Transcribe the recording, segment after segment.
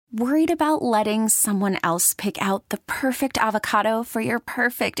Worried about letting someone else pick out the perfect avocado for your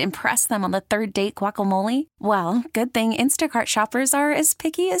perfect impress them on the third date guacamole? Well, good thing Instacart shoppers are as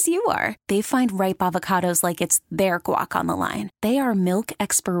picky as you are. They find ripe avocados like it's their guac on the line. They are milk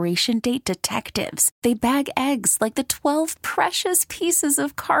expiration date detectives. They bag eggs like the 12 precious pieces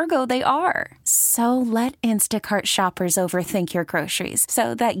of cargo they are. So let Instacart shoppers overthink your groceries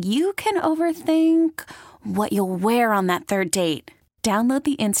so that you can overthink what you'll wear on that third date. Download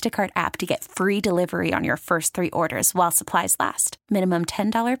the Instacart app to get free delivery on your first 3 orders while supplies last. Minimum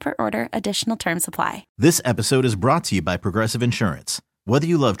 $10 per order. Additional terms apply. This episode is brought to you by Progressive Insurance. Whether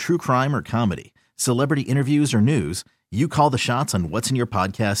you love true crime or comedy, celebrity interviews or news, you call the shots on what's in your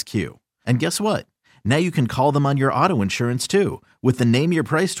podcast queue. And guess what? Now you can call them on your auto insurance too with the Name Your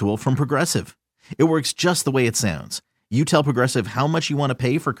Price tool from Progressive. It works just the way it sounds. You tell Progressive how much you want to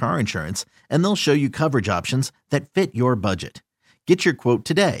pay for car insurance, and they'll show you coverage options that fit your budget. Get your quote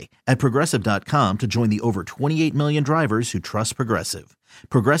today at Progressive.com to join the over 28 million drivers who trust Progressive.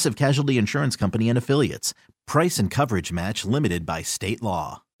 Progressive Casualty Insurance Company and Affiliates. Price and coverage match limited by state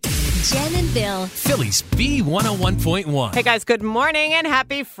law. Jen and Bill. Phillies B101.1. Hey guys, good morning and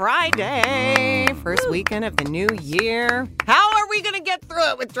happy Friday. First weekend of the new year. How are we going to get through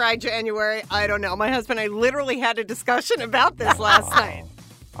it with dry January? I don't know. My husband and I literally had a discussion about this last night.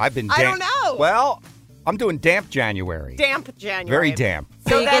 I've been I don't know. Well, I'm doing damp January. Damp January. Very damp.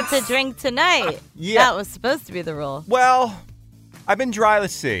 So you get to drink tonight. Yeah. That was supposed to be the rule. Well, I've been dry,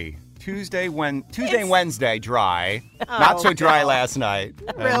 let's see. Tuesday and Wednesday, dry. Not so dry last night.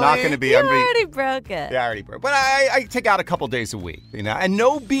 Really? Not going to be. You already broke it. Yeah, I already broke. But I take out a couple days a week, and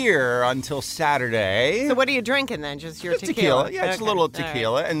no beer until Saturday. So what are you drinking then? Just your Just tequila? Yeah, just a little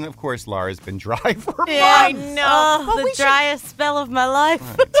tequila. And, of course, Laura's been dry for Yeah, I months. know. Oh, But we the driest spell of my life.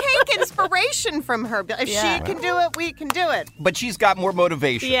 should take inspiration from her. If Yeah. she can do it, we can do it. But she's got more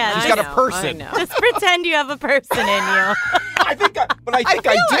motivation. Yeah, she's I got a person. I know. Just pretend you have a person in you. I think I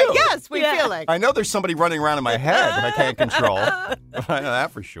do. Like, yes, we Yeah. feel like. I know there's somebody running around in my head that I can't control. I know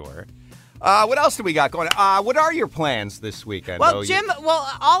that for sure. What else do we got going on? What are your plans this weekend? Well, Jim,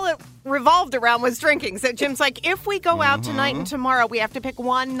 all it revolved around was drinking. So Jim's like, if we go out tonight and tomorrow, we have to pick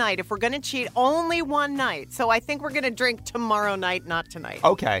one night. If we're going to cheat, only one night. So I think we're going to drink tomorrow night, not tonight.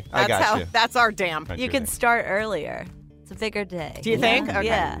 Okay, I got you. That's our damp. That's You your can thing. start earlier. It's a bigger day. Do you think? Okay.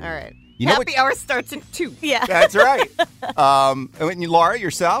 Yeah. All right. You know Happy hour starts at 2. Yeah. That's right. And Laura,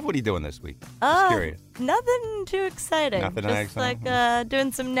 yourself, what are you doing this week? Just curious. Nothing too exciting. Nothing Just exciting. like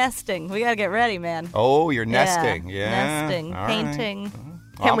doing some nesting. We gotta get ready, man. Oh, you're nesting. Yeah. Nesting, All right. painting.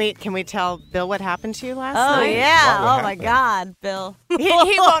 Can we tell Bill what happened to you last Oh night? yeah. What Oh my happened? God, Bill.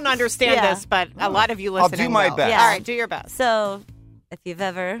 He won't understand Yeah. this, but a lot of you I'll listening do my will. best. Yeah. All right, do your best. So, if you've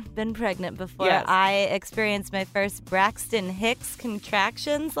ever been pregnant before, Yes. I experienced my first Braxton Hicks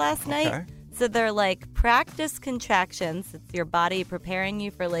contractions last Okay. night. So they're like practice contractions. It's your body preparing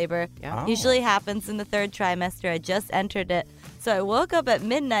you for labor. Yeah. Usually happens in the 3rd trimester. I just entered it. So I woke up at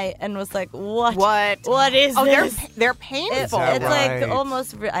midnight and was like, what? What is Oh, this? they're painful. that It's right? like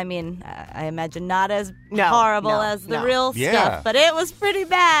almost, I mean, I imagine not as No, horrible no, as the no. real Yeah. stuff, but it was pretty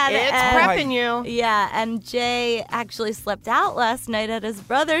bad. It's And- prepping you. Yeah, and Jay actually slept out last night at his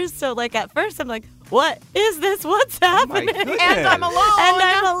brother's. So, like, at first I'm like, what is this? What's happening? goodness. And I'm alone. And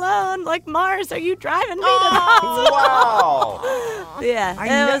I'm alone. Like, Mars, are you driving me to the hospital? Wow. Yeah,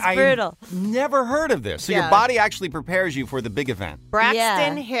 it was brutal. I never heard of this. So Yeah. your body actually prepares you for the big event.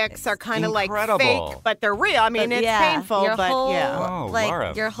 Braxton Yeah. Hicks are kind of like Incredible. fake, but they're real. I mean, But it's yeah, painful, your but whole, yeah. Oh, like,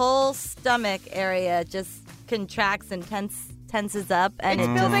 Laura. your whole stomach area just contracts and tenses up. And It's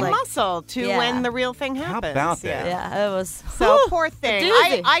it building just, like, muscle to Yeah. when the real thing How happens. about that? Yeah, it was. So Whew, poor a thing.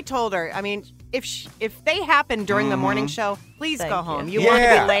 doozy. I told her. I mean, if they happen during the morning show, please Thank go you. home. You Yeah. want to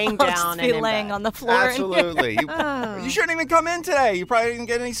be laying I'll down just and be in laying bed. on the floor. Absolutely. You shouldn't even come in today. You probably didn't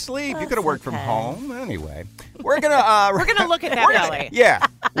get any sleep. You could have worked from okay. home. Anyway, we're gonna We're gonna look at that belly. Yeah,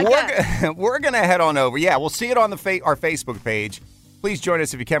 we're gonna head on over. Yeah, we'll see it on the our Facebook page. Please join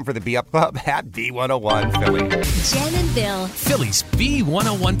us if you can for the Be Up Club at B101 Philly. Jen and Bill. Phillies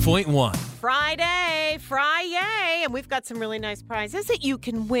B101.1. Friday, and we've got some really nice prizes that you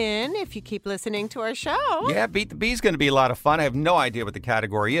can win if you keep listening to our show. Yeah, Beat the Bee is going to be a lot of fun. I have no idea what the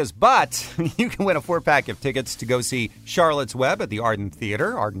category is, but you can win a 4-pack of tickets to go see Charlotte's Web at the Arden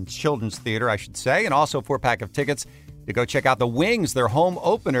Theater, Arden Children's Theater, I should say, and also a 4-pack of tickets to go check out the Wings, their home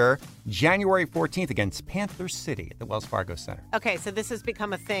opener, January 14th against Panther City at the Wells Fargo Center. Okay, so this has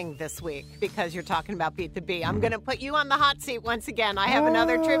become a thing this week because you're talking about Beat the Bee. I'm going to put you on the hot seat once again. I have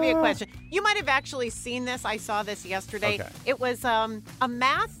another trivia question. You might have actually seen this. I saw this yesterday. Okay. It was a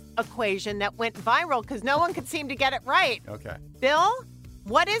math equation that went viral because no one could seem to get it right. Okay. Bill,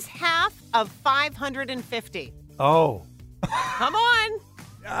 What is half of 550? Oh. Come on.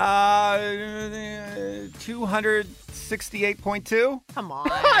 268.2? Come on.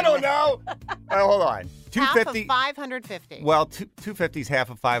 I don't know. Hold on. Half of 250. 550. Well, 250 is half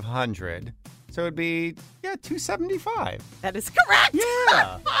of 500. So it'd be, 275. That is correct.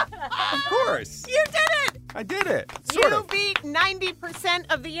 Yeah. Of course. You did it. I did it. Sort You of. beat 90%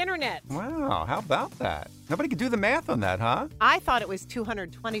 of the internet. Wow. How about that? Nobody could do the math on that, huh? I thought it was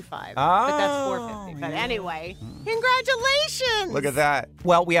 225, but that's 450. But anyway, congratulations. Look at that.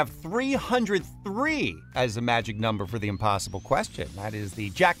 Well, we have 303 as a magic number for the impossible question. That is the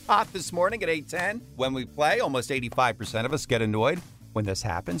jackpot this morning at 8:10. When we play, almost 85% of us get annoyed when this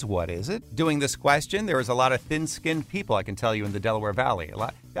happens. What is it? Doing this question, there is a lot of thin-skinned people, I can tell you, in the Delaware Valley.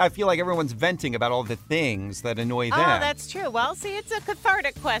 I feel like everyone's venting about all the things that annoy them. Oh, that's true. Well, see, it's a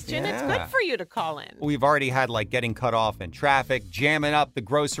cathartic question. Yeah. It's good for you to call in. We've already had, getting cut off in traffic, jamming up the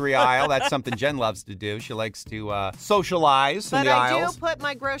grocery aisle. That's something Jen loves to do. She likes to socialize in But the I aisles. do put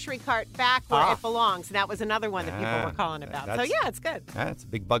my grocery cart back where it belongs. And that was another one that people were calling about. So, yeah, it's good. That's a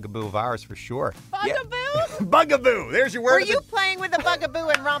big bugaboo of ours for sure. Bugaboo? Yeah. Bugaboo. There's your word. Were you playing with the bugaboo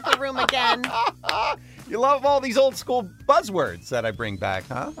in Romper Room again? You love all these old school buzzwords that I bring back,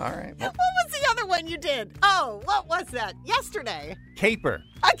 huh? All right. Well, What was the other one you did? Oh, what was that? Yesterday. caper.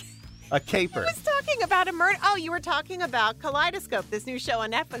 A caper. I was talking about a murder. Oh, you were talking about Kaleidoscope, this new show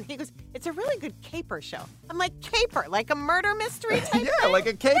on Netflix. He goes, it's a really good caper show. I'm like, caper? Like a murder mystery type Yeah, thing? like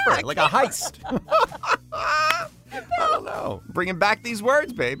a caper, like a heist. I don't know. Bringing back these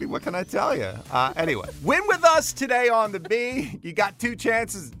words, baby. What can I tell you? Anyway, win with us today on the B. You got two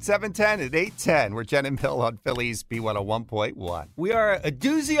chances at 7:10 and 8:10. We're Jen and Bill on Phillies B101.1. We are a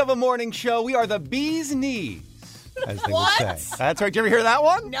doozy of a morning show. We are the bee's knees, as they would say. That's right. Did you ever hear that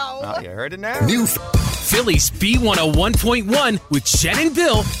one? No. Oh, you heard it now. Phillies B101.1 with Jen and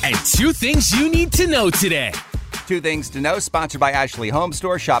Bill and two things you need to know today. Two things to know, sponsored by Ashley Home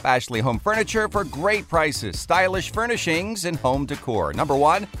Store. Shop Ashley Home Furniture for great prices, stylish furnishings, and home decor. Number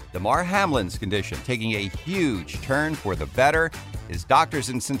one, Damar Hamlin's condition, taking a huge turn for the better. His doctors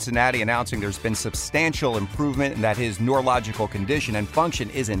in Cincinnati announcing there's been substantial improvement and that his neurological condition and function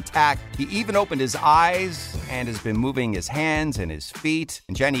is intact. He even opened his eyes and has been moving his hands and his feet.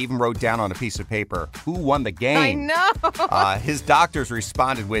 And Jenny even wrote down on a piece of paper who won the game. I know. His doctors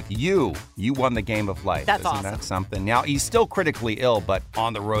responded with, you won the game of life. That's Isn't awesome. that something? Now, he's still critically ill, but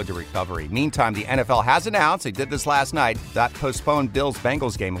on the road to recovery. Meantime, the NFL has announced, they did this last night, that postponed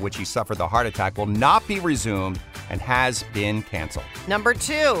Bills-Bengals game in which he suffered the heart attack will not be resumed and has been canceled. Number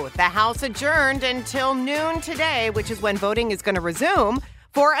two, the House adjourned until noon today, which is when voting is going to resume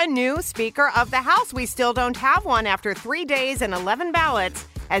for a new Speaker of the House. We still don't have one after 3 days and 11 ballots,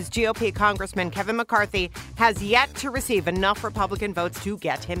 as GOP Congressman Kevin McCarthy has yet to receive enough Republican votes to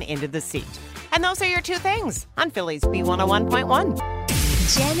get him into the seat. And those are your two things on Phillies B101.1.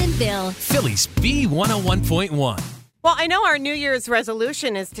 Jen and Bill. Phillies B101.1. Well, I know our New Year's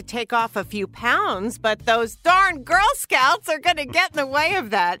resolution is to take off a few pounds, but those darn Girl Scouts are going to get in the way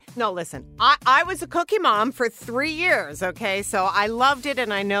of that. No, listen, I was a cookie mom for 3 years, okay? So I loved it,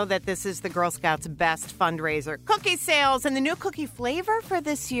 and I know that this is the Girl Scouts' best fundraiser. Cookie sales, and the new cookie flavor for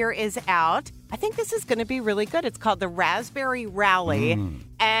this year is out. I think this is going to be really good. It's called the Raspberry Rally.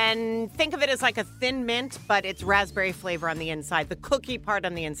 And think of it as like a thin mint, but it's raspberry flavor on the inside. The cookie part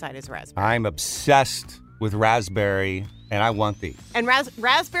on the inside is raspberry. I'm obsessed with raspberry, and I want these. And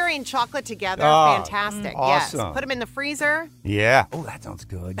raspberry and chocolate together, fantastic. awesome. Yes. Put them in the freezer. Yeah. Oh, that sounds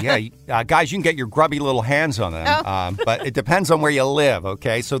good. Yeah. Guys, you can get your grubby little hands on them, but it depends on where you live,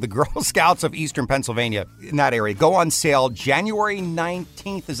 okay? So the Girl Scouts of Eastern Pennsylvania, in that area, go on sale January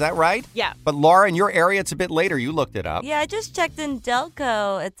 19th. Is that right? Yeah. But Laura, in your area, it's a bit later. You looked it up. Yeah, I just checked in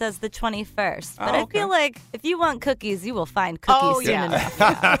Delco. It says the 21st. But Oh, I feel okay. like if you want cookies, you will find cookies soon yeah.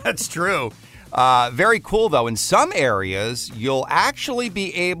 enough. That's true. Very cool, though. In some areas, you'll actually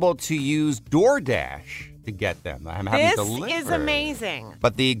be able to use DoorDash to get them. I'm having This delivered. is amazing.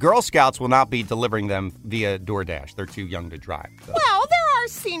 But the Girl Scouts will not be delivering them via DoorDash. They're too young to drive. So. Well, there are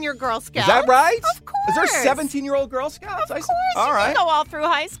senior Girl Scouts. Is that right? Of course. Is there 17-year-old Girl Scouts? Of course. All you right. can go all through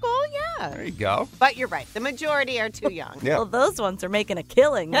high school, yeah. There you go. But you're right. The majority are too young. Yeah. Well, those ones are making a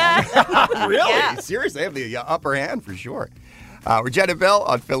killing. then. Really? Yeah. Seriously, they have the upper hand for sure. We're Jen and Bill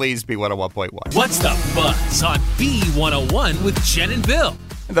on Phillies B101.1. What's the buzz on B101 with Jen and Bill?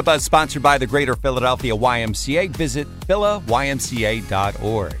 The buzz sponsored by the Greater Philadelphia YMCA. Visit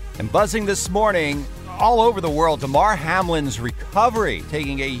philaymca.org. And buzzing this morning, all over the world, Damar Hamlin's recovery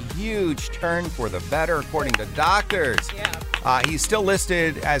taking a huge turn for the better, according to doctors. He's still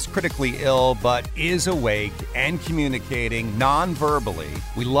listed as critically ill, but is awake and communicating non-verbally.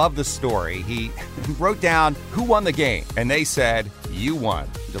 We love the story. He wrote down who won the game, and they said, "You won,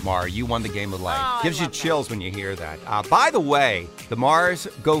 Damar. You won the game of life." Gives you chills when you hear that. By the way, Damar's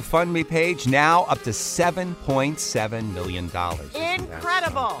GoFundMe page now up to $7.7 million.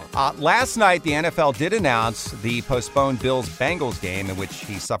 Incredible. Last night, the NFL did announce the postponed Bills-Bengals game in which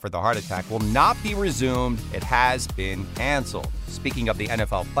he suffered the heart attack will not be resumed. It has been canceled. Speaking of the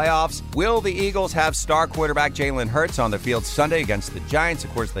NFL playoffs, will the Eagles have star quarterback Jalen Hurts on the field Sunday against the Giants?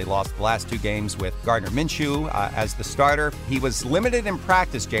 Of course, they lost the last two games with Gardner Minshew as the starter. He was limited in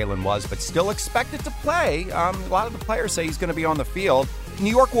practice, Jalen was, but still expected to play. A lot of the players say he's going to be on the field. New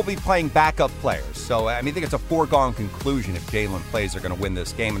York will be playing backup players. So, I think it's a foregone conclusion if Jalen plays, they're going to win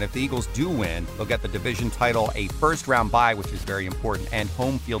this game. And if the Eagles do win, they'll get the division title, a first-round bye, which is very important, and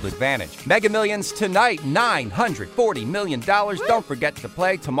home field advantage. Mega Millions tonight, $940 million. Don't forget to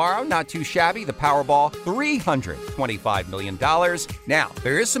play tomorrow. Not too shabby. The Powerball, $325 million. Now,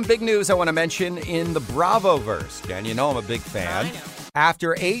 there is some big news I want to mention in the Bravo-verse. Jen, you know I'm a big fan. I know.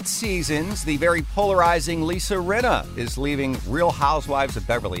 After 8 seasons, the very polarizing Lisa Rinna is leaving Real Housewives of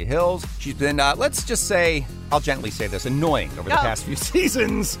Beverly Hills. She's been, let's just say, I'll gently say this, annoying over the past few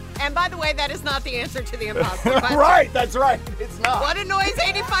seasons. And by the way, that is not the answer to the impossible question. Right, that's right. It's not. What annoys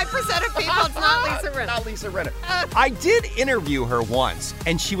 85% of people? It's not Lisa Rinna. Not Lisa Rinna. I did interview her once,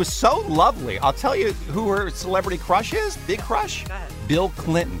 and she was so lovely. I'll tell you who her celebrity crush is. Big crush. Go ahead. Bill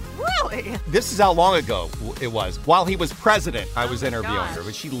Clinton. Really? This is how long ago it was. While he was president, I was interviewing her.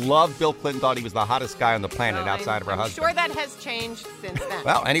 But she loved Bill Clinton, thought he was the hottest guy on the planet outside of her husband. I'm sure that has changed since then.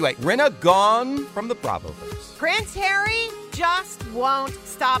 Well, anyway, Rinna gone from the Bravo-verse. Prince Harry just won't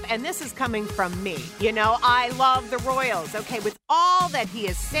stop, and this is coming from me. You know, I love the royals, okay? With all that he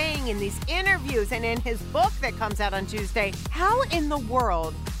is saying in these interviews and in his book that comes out on Tuesday, how in the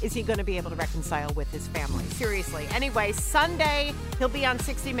world is he going to be able to reconcile with his family? Seriously. Anyway, Sunday, he'll be on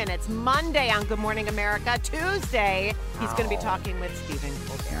 60 Minutes. Monday on Good Morning America. Tuesday, he's going to be talking with Stephen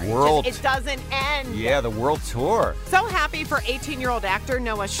Colbert. It doesn't end. Yeah, the world tour. So happy for 18-year-old actor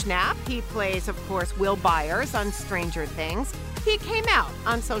Noah Schnapp. He plays, of course, Will Byers on Stranger Things. He came out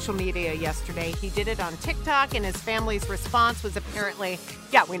on social media yesterday. He did it on TikTok, and his family's response was apparently,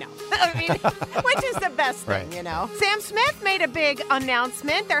 yeah, we know. I mean, which is the best thing, right. You know. Sam Smith made a big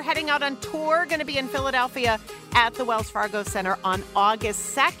announcement. They're heading out on tour, going to be in Philadelphia at the Wells Fargo Center on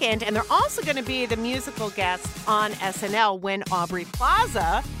August 2nd. And they're also going to be the musical guests on SNL when Aubrey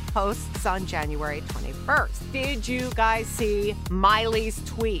Plaza hosts on January 21st. Did you guys see Miley's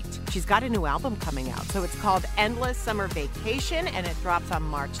tweet? She's got a new album coming out. So it's called Endless Summer Vacation, and it drops on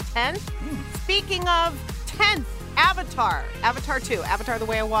March 10th. Speaking of 10th, Avatar 2, Avatar The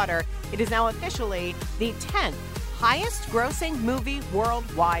Way of Water. It is now officially the 10th highest grossing movie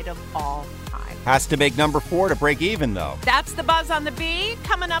worldwide of all time. Has to make number 4 to break even, though. That's the Buzz on the Bee.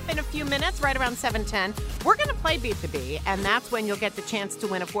 Coming up in a few minutes, right around 7:10, we're going to play Beat the Bee, and that's when you'll get the chance to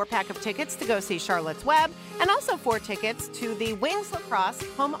win a 4-pack of tickets to go see Charlotte's Web, and also 4 tickets to the Wings Lacrosse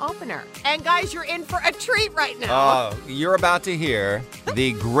home opener. And guys, you're in for a treat right now. You're about to hear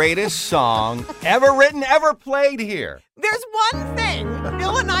the greatest song ever written, ever played here. There's one thing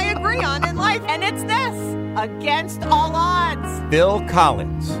Bill and I agree on in life, and it's this: Against All Odds. Phil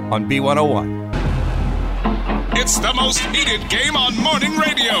Collins on B101. It's the most heated game on morning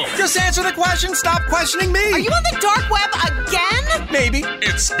radio. Just answer the question. Stop questioning me. Are you on the dark web again? Maybe.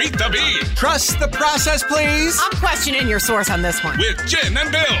 It's Beat the Bee Trust the process, please. I'm questioning your source on this one. with Jen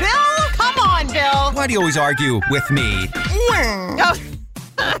and Bill. Bill, come on, Bill. Why do you always argue with me?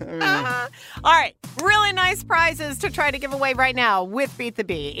 All right, really nice prizes to try to give away right now with Beat the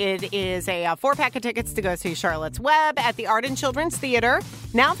Bee. It is a 4-pack of tickets to go see Charlotte's Web at the Art and Children's Theater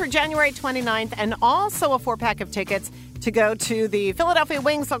now through January 29th, and also a 4-pack of tickets to go to the Philadelphia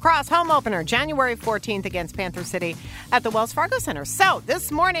Wings Lacrosse home opener January 14th against Panther City at the Wells Fargo Center. So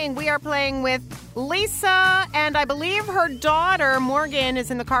this morning we are playing with Lisa, and I believe her daughter Morgan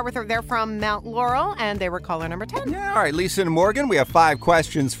is in the car with her. They're from Mount Laurel, and they were caller number 10. Yeah, all right, Lisa and Morgan, we have 5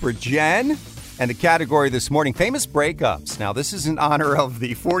 questions for Jen. And the category this morning, famous breakups. Now, this is in honor of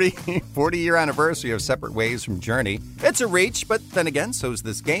the 40-year anniversary of Separate Ways from Journey. It's a reach, but then again, so is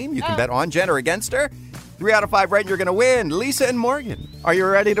this game. You can bet on Jen or against her. 3 out of 5 right, and you're going to win. Lisa and Morgan, are you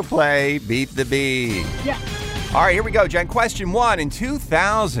ready to play Beat the Bee? Yeah. All right, here we go, Jen. Question 1. In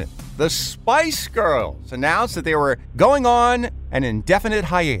 2000, the Spice Girls announced that they were going on an indefinite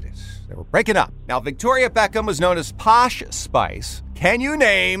hiatus. They were breaking up. Now, Victoria Beckham was known as Posh Spice. Can you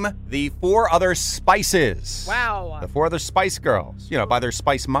name the 4 other Spices? Wow. The 4 other Spice Girls, by their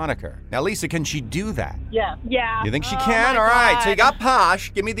Spice moniker. Now, Lisa, can she do that? Yeah. You think she Oh, can? my All right, so you God. got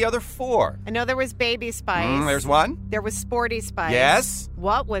Posh. Give me the other 4. I know there was Baby Spice. There's one. There was Sporty Spice. Yes.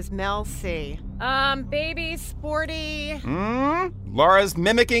 What was Mel C? Baby, Sporty. Laura's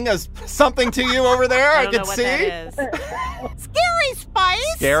mimicking something to you over there. I don't can know what see. that is. Scary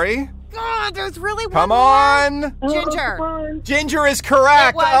Spice. Scary? God, there's really one Come more. on. Ginger. Ginger is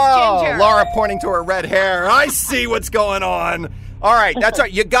correct. It was Ginger. Laura pointing to her red hair. I see what's going on. All right, that's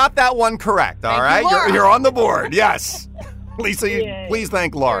right. You got that one correct. All Thank right, you, Laura. you're on the board. Yes. Lisa, please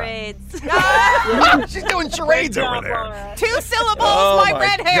thank Laura. Charades. She's doing charades Good over job, there. Laura. 2 syllables, Oh, my my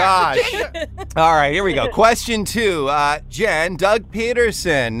red hair. gosh. Ginger. All right, here we go. Question 2. Jen, Doug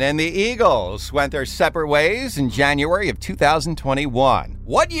Peterson and the Eagles went their separate ways in January of 2021.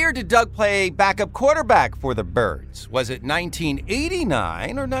 What year did Doug play backup quarterback for the Birds? Was it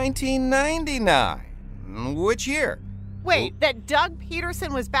 1989 or 1999? Which year? Wait, that Doug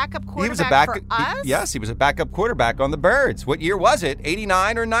Peterson was backup quarterback He was a backup. for us? Yes, he was a backup quarterback on the Birds. What year was it?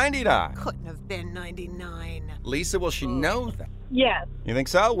 89 or 99? Couldn't have been 99. Lisa, will she know that? Yes. You think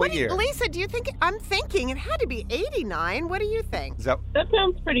so? What do you- year? Lisa, do you think? I'm thinking it had to be 89. What do you think? Is that That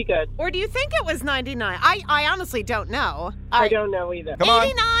sounds pretty good. Or do you think it was 99? I honestly don't know. I don't know either. Come on.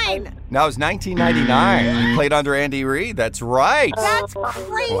 89. No, it was 1999. He played under Andy Reid. That's right. That's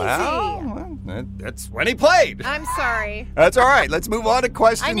crazy. Well, that's when he played. I'm sorry. That's all right. Let's move on to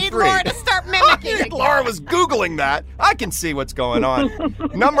question I need 3. Laura to start mimicking again. Laura was Googling that. I can see what's going on.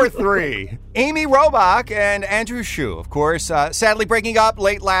 Number 3. Amy Robach and Andrew Shue, of course, sadly breaking up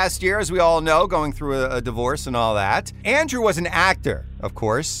late last year, as we all know, going through a divorce and all that. Andrew was an actor, of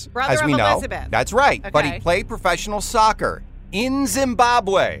course, Brother as we of know. Elizabeth. That's right. But he Okay. played professional soccer in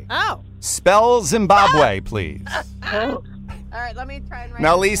Zimbabwe. Oh. Spell Zimbabwe, please. Oh. All right, let me try and write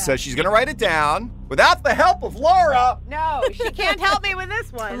Now, it Lisa, down. she's going to write it down without the help of Laura. No, she can't help me with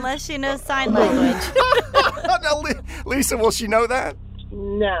this one. Unless she knows sign language. Now, Lisa, will she know that?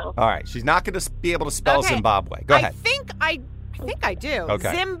 No. All right, she's not going to be able to spell Okay. Zimbabwe. Go ahead. I think I do.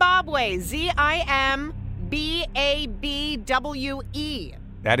 Okay. Zimbabwe. Zimbabwe.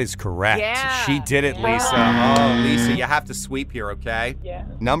 That is correct. Yeah. She did it, Yeah. Lisa. Oh, Lisa, you have to sweep here, okay? Yeah.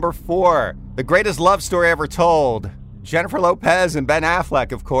 Number 4, the greatest love story ever told. Jennifer Lopez and Ben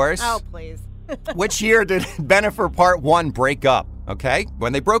Affleck, of course. Oh, please. Which year did Bennifer Part 1 break up? Okay,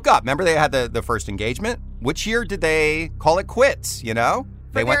 when they broke up. Remember they had the first engagement? Which year did they call it quits, For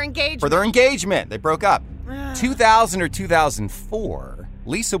They their engagement. For their engagement. They broke up. 2000 or 2004?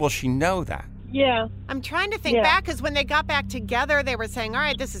 Lisa, will she know that? Yeah. I'm trying to think back because when they got back together, they were saying, all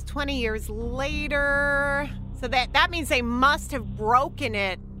right, this is 20 years later. So that means they must have broken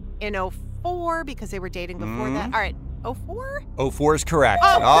it in 04 because they were dating before that. All right, 04? 04 is correct.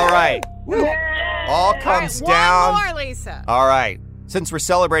 Oh. All right. All comes All right, down. one more, Lisa. All right. Since we're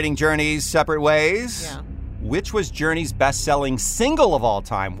celebrating Journey's Separate Ways, Yeah. which was Journey's best-selling single of all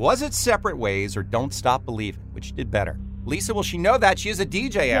time? Was it Separate Ways or Don't Stop Believing? Which did better? Lisa, will she know that? She is a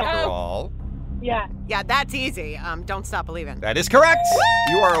DJ after all. Yeah. Yeah, that's easy. Don't Stop Believing. That is correct.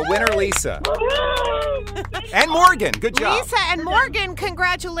 You are a winner, Lisa. And Morgan, good job. Lisa and Morgan,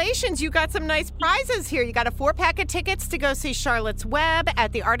 congratulations. You got some nice prizes here. You got a 4-pack of tickets to go see Charlotte's Web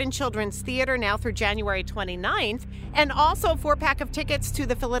at the Art and Children's Theater now through January 29th. And also a 4-pack of tickets to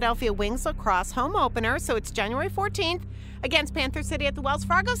the Philadelphia Wings Lacrosse home opener. So it's January 14th against Panther City at the Wells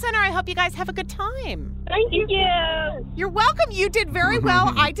Fargo Center. I hope you guys have a good time. Thank you. You're welcome. You did very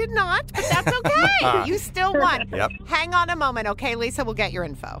well. I did not, but that's okay. You still won. Yep. Hang on a moment, okay, Lisa? We'll get your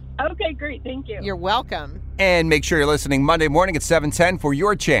info. Okay, great. Thank you. You're welcome. And make sure you're listening Monday morning at 7:10 for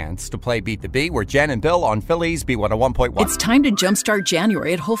your chance to play Beat the Bee. We're Jen and Bill on Phillies B101.1. It's time to jumpstart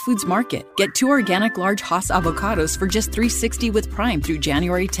January at Whole Foods Market. Get 2 organic large Haas avocados for just $3.60 with Prime through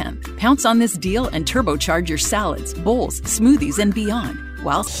January 10th. Pounce on this deal and turbocharge your salads, bowls, smoothies, and beyond.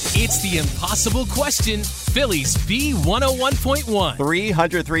 While It's the impossible question. Phillies B101.1.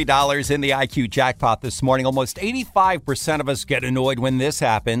 $303 in the IQ jackpot this morning. Almost 85% of us get annoyed when this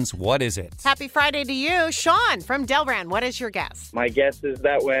happens. What is it? Happy Friday to you. Sean from Delran, what is your guess? My guess is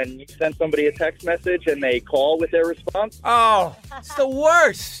that when you send somebody a text message and they call with their response. Oh, it's the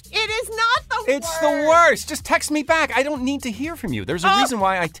worst. It is not the worst. It's the worst. Just text me back. I don't need to hear from you. There's a reason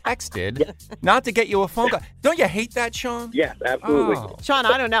why I texted, not to get you a phone call. Don't you hate that, Sean? Yes, absolutely. Oh. Sean,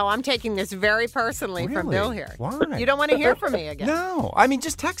 I don't know. I'm taking this very personally from Really? Bill here. Why? You don't want to hear from me again. No. I mean,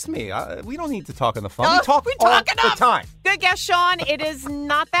 just text me. We don't need to talk on the phone. Oh, we talk all the time. Good guess, Sean. It is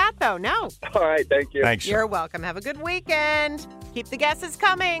not that, though. No. All right, thank you. Thanks, Sean. You're welcome. Have a good weekend. Keep the guesses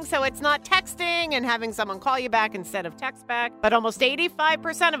coming so it's not texting and having someone call you back instead of text back. But almost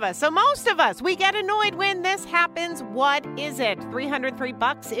 85% of us, so most of us, we get annoyed when this happens. What is it?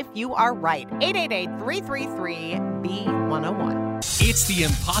 $303 if you are right. 888-333-B101. It's the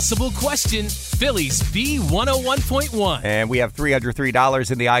impossible question, Philly's B101.1. And we have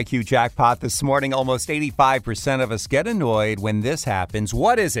 $303 in the IQ jackpot this morning. Almost 85% of us get annoyed when this happens.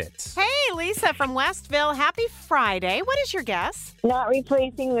 What is it? Hey, Lisa from Westville. Happy Friday. What is your guess? Not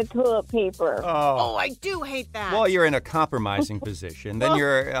replacing the toilet paper. Oh, I do hate that. Well, you're in a compromising position. Then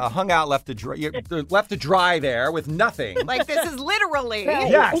you're hung out, left to dry. You're left to dry there with nothing. Like this is literally.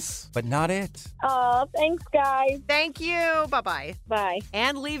 Yes, but not it. Oh, thanks, guys. Thank you. Bye-bye. Bye.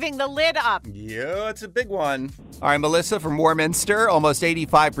 And leaving the lid up. Yeah, it's a big one. All right, Melissa from Warminster. Almost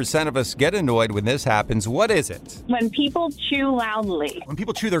 85% of us get annoyed when this happens. What is it? When people chew loudly. When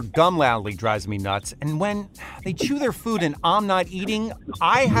people chew their gum loudly drives me nuts. And when they chew their food and I'm not eating,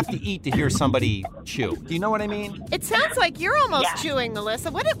 I have to eat to hear somebody chew. Do you know what I mean? It sounds like you're almost chewing,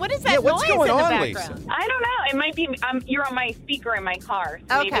 Melissa. What is that what's noise going in the on, background? Lisa? I don't know. It might be you're on my speaker in my car.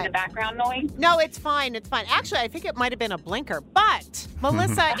 So Okay. maybe the background noise. No, it's fine. It's fine. Actually, I think it might have been a blinker. But,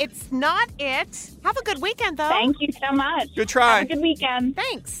 Melissa, it's not it. Have a good weekend, though. Thank you so much. Good try. Have a good weekend.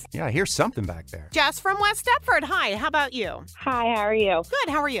 Thanks. Yeah, I hear something back there. Jess from West Stepford. Hi, how about you? Hi, how are you? Good,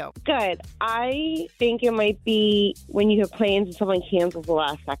 how are you? Good. I think it might be when you have plans and someone cancels the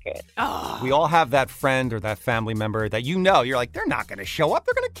last second. Oh. We all have that friend or that family member that you're like, they're not going to show up.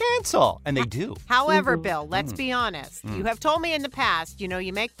 They're going to cancel. And they do. However, Bill, let's be honest. You have told me in the past, you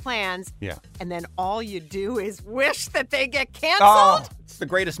make plans. Yeah. And then all you do is wish that they get canceled. Oh, it's the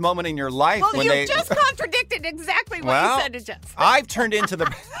greatest moment in your life. Well, when you they... just contradicted exactly what you said to Jess. I've turned into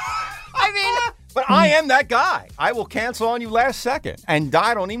the... I mean... But I am that guy. I will cancel on you last second. And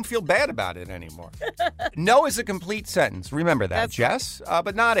I don't even feel bad about it anymore. No is a complete sentence. Remember that, Jess.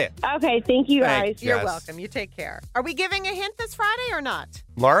 But not it. Okay, thank you guys. Thanks, You're Jess. welcome. You take care. Are we giving a hint this Friday or not?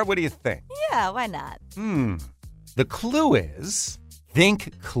 Laura, what do you think? Yeah, why not? The clue is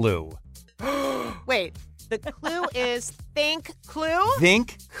think clue. Wait, the clue is think clue?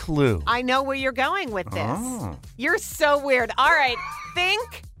 Think clue. I know where you're going with this. Oh. You're so weird. All right,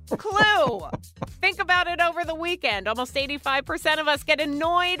 think clue. Think about it over the weekend. Almost 85% of us get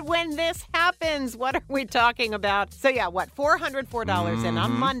annoyed when this happens. What are we talking about? So yeah, $404 and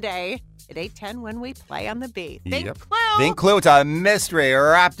on Monday at 8:10 when we play on the B. Think clue. Think clue. It's a mystery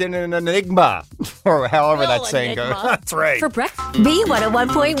wrapped in an enigma. Or however that saying goes. enigma. That's right. For breakfast,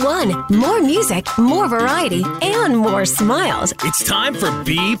 B101.1. More music, more variety, and more smiles. It's time for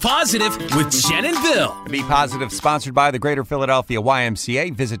Be Positive with Jen and Bill. Be Positive, sponsored by the Greater Philadelphia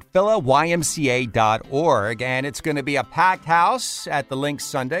YMCA. Visit philaymca.org. And it's going to be a packed house at the Lynx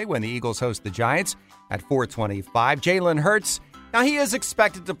Sunday when the Eagles host the Giants at 4:25. Jalen Hurts, now he is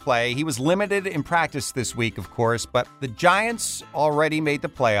expected to play. He was limited in practice this week, of course, but the Giants already made the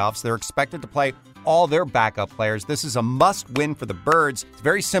playoffs. They're expected to play all their backup players. This is a must-win for the Birds. It's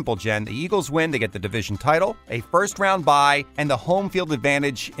very simple, Jen. The Eagles win, they get the division title, a first-round bye, and the home field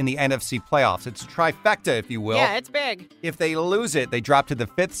advantage in the NFC playoffs. It's a trifecta, if you will. Yeah, it's big. If they lose it, they drop to the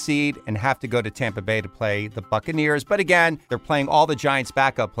 5th seed and have to go to Tampa Bay to play the Buccaneers. But again, they're playing all the Giants'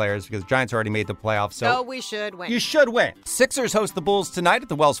 backup players because the Giants already made the playoffs. So we should win. You should win. Sixers host the Bulls tonight at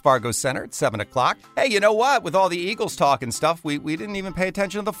the Wells Fargo Center at 7 o'clock. Hey, you know what? With all the Eagles talk and stuff, we didn't even pay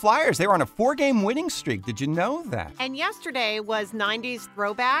attention to the Flyers. They were on a 4-game winning streak. Did you know that? And yesterday was 90s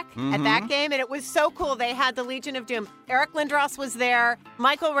throwback at that game, and it was so cool. They had the Legion of Doom. Eric Lindros was there,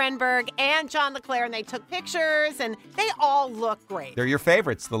 Michael Renberg, and John LeClaire, and they took pictures, and they all look great. They're your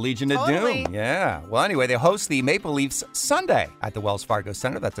favorites, the Legion of Doom. Yeah. Well, anyway, they host the Maple Leafs Sunday at the Wells Fargo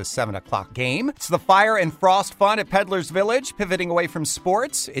Center. That's a 7 o'clock game. It's the Fire and Frost Fun at Peddler's Village, pivoting away from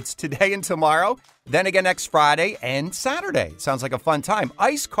sports. It's today and tomorrow. Then again next Friday and Saturday. Sounds like a fun time.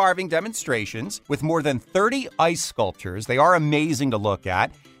 Ice carving demonstrations with more than 30 ice sculptures. They are amazing to look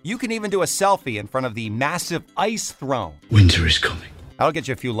at. You can even do a selfie in front of the massive ice throne. Winter is coming. That'll get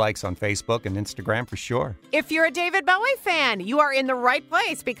you a few likes on Facebook and Instagram for sure. If you're a David Bowie fan, you are in the right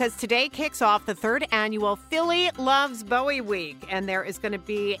place because today kicks off the 3rd annual Philly Loves Bowie Week. And there is going to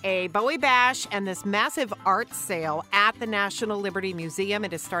be a Bowie Bash and this massive art sale at the National Liberty Museum.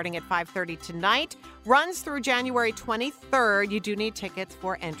 It is starting at 5:30 tonight. Runs through January 23rd. You do need tickets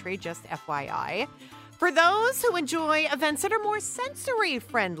for entry, just FYI. For those who enjoy events that are more sensory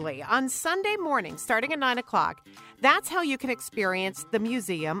friendly, on Sunday morning, starting at 9 o'clock, that's how you can experience the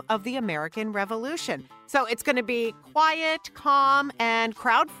Museum of the American Revolution. So it's going to be quiet, calm, and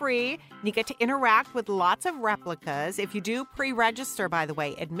crowd-free. You get to interact with lots of replicas. If you do pre-register, by the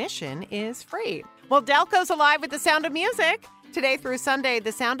way, admission is free. Well, Delco's alive with The Sound of Music. Today through Sunday,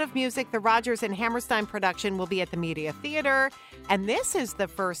 The Sound of Music, the Rodgers and Hammerstein production, will be at the Media Theater. And this is the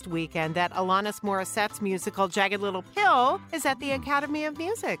first weekend that Alanis Morissette's musical Jagged Little Pill is at the Academy of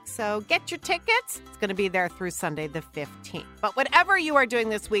Music. So get your tickets. It's going to be there through Sunday the 15th. But whatever you are doing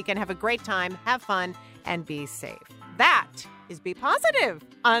this weekend, have a great time, have fun, and be safe. That is Be Positive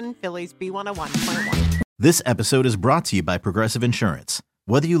on Philly's B101.1. This episode is brought to you by Progressive Insurance.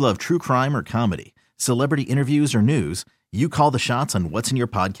 Whether you love true crime or comedy, celebrity interviews or news, you call the shots on what's in your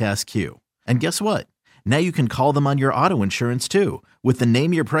podcast queue. And guess what? Now you can call them on your auto insurance too with the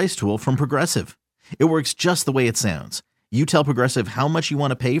Name Your Price tool from Progressive. It works just the way it sounds. You tell Progressive how much you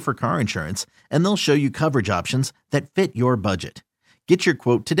want to pay for car insurance, and they'll show you coverage options that fit your budget. Get your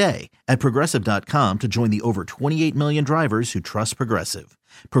quote today at Progressive.com to join the over 28 million drivers who trust Progressive.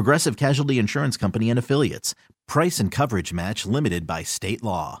 Progressive Casualty Insurance Company and Affiliates. Price and coverage match limited by state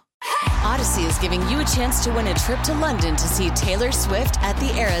law. Odyssey is giving you a chance to win a trip to London to see Taylor Swift at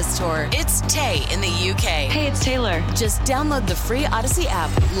the Eras Tour. It's Tay in the UK. Hey, it's Taylor. Just download the free Odyssey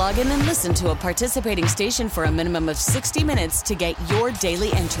app, log in and listen to a participating station for a minimum of 60 minutes to get your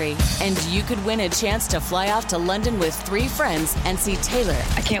daily entry. And you could win a chance to fly off to London with 3 friends and see Taylor.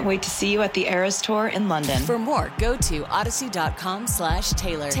 I can't wait to see you at the Eras Tour in London. For more, go to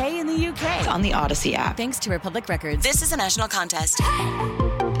odyssey.com/Taylor. Tay in the UK. It's on the Odyssey app. Thanks to Republic Records. This is a national contest.